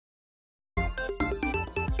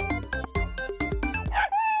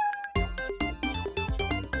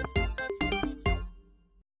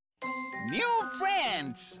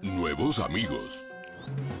friends. Nuevos amigos.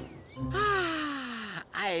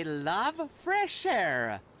 I love fresh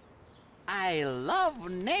air. I love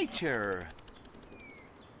nature.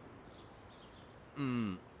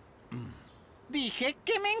 Dije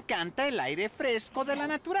que me encanta el aire fresco de la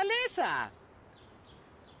naturaleza.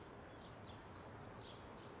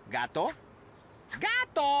 ¿Gato?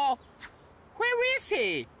 ¡Gato! Where is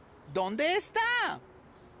he? ¿Dónde está?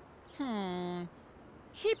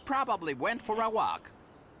 He probably went for a walk.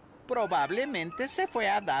 Probablemente se fue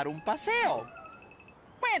a dar un paseo.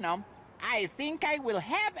 Bueno, I think I will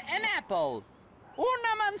have an apple.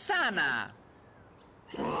 Una manzana.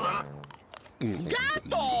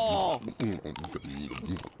 ¡Gato!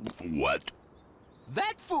 What?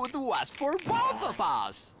 That food was for both of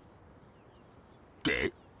us.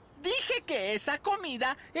 ¿Qué? Dije que esa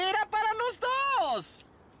comida era para los dos.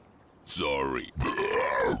 Sorry.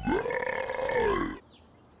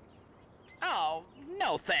 Oh,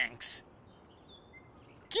 no thanks.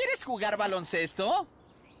 ¿Quieres jugar baloncesto?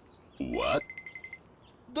 What?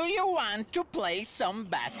 Do you want to play some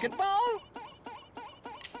basketball?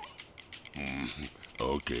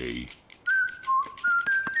 Okay.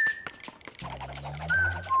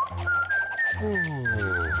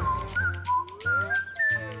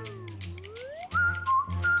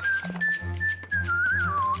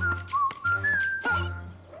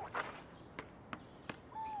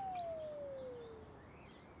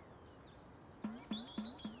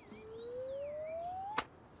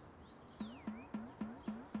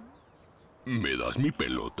 ¿Me das mi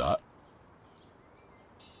pelota?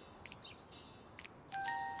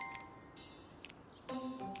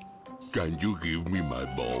 Can you give me my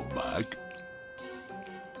ball back?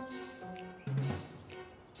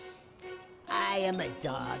 I am a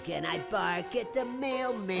dog and I bark at the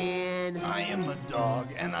mailman. I am a dog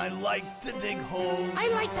and I like to dig holes. I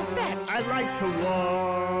like to fetch. I like to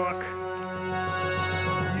walk.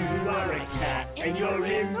 You are a cat and you're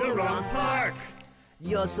in the wrong park.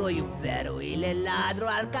 Yo soy un perro y le ladro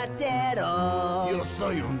al gatero. Yo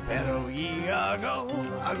soy un perro y hago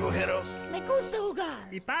agujeros. Me gusta jugar.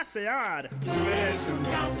 Y pasear. Tú eres un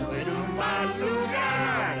gato en un mal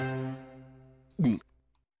lugar.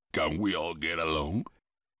 Can we all get along?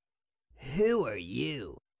 Who are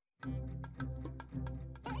you?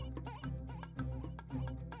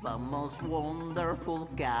 The most wonderful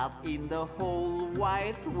cat in the whole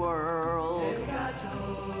wide world. El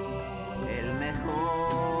gato. El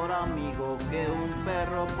mejor amigo que un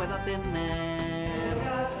perro pueda tener. El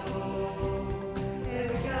gato.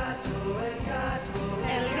 El gato. El gato.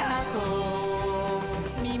 El gato.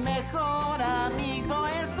 Mi mejor amigo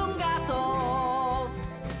es un gato.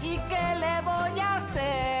 ¿Y qué le voy a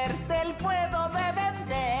hacer? Del puedo de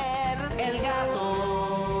vender. El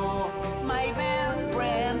gato. My best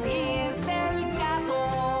friend is el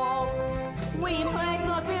gato. We might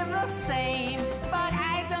not be the same, but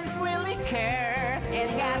I don't really care.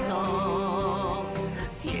 El gato.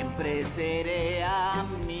 Siempre seré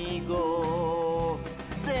amigo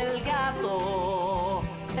del gato.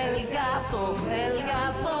 El gato, el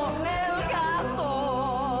gato, el gato.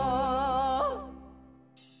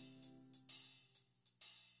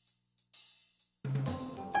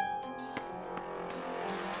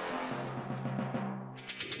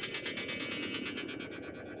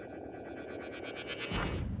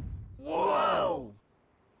 Whoa!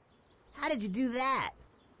 How did you do that?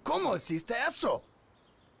 ¿Cómo hiciste eso?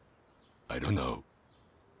 I don't know.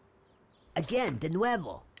 Again, de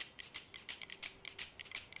nuevo.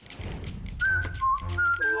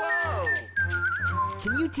 Whoa!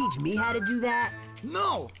 Can you teach me how to do that?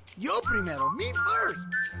 No, yo primero, me first.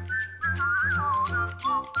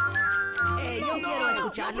 Hey, yo quiero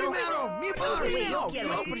escucharlo. Yo primero, me first. Wait, yo No, quiero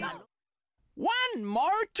yo escucharlo. One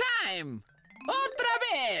more time. Otra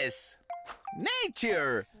vez.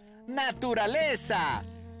 Nature. Naturaleza.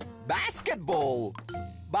 Basketball.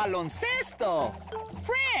 Baloncesto.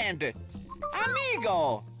 Friend.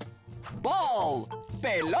 Amigo. Ball.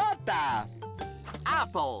 Pelota.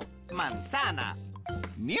 Apple. Manzana.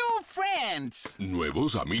 New friends.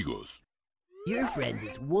 Nuevos amigos. Your friend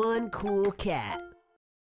is one cool cat.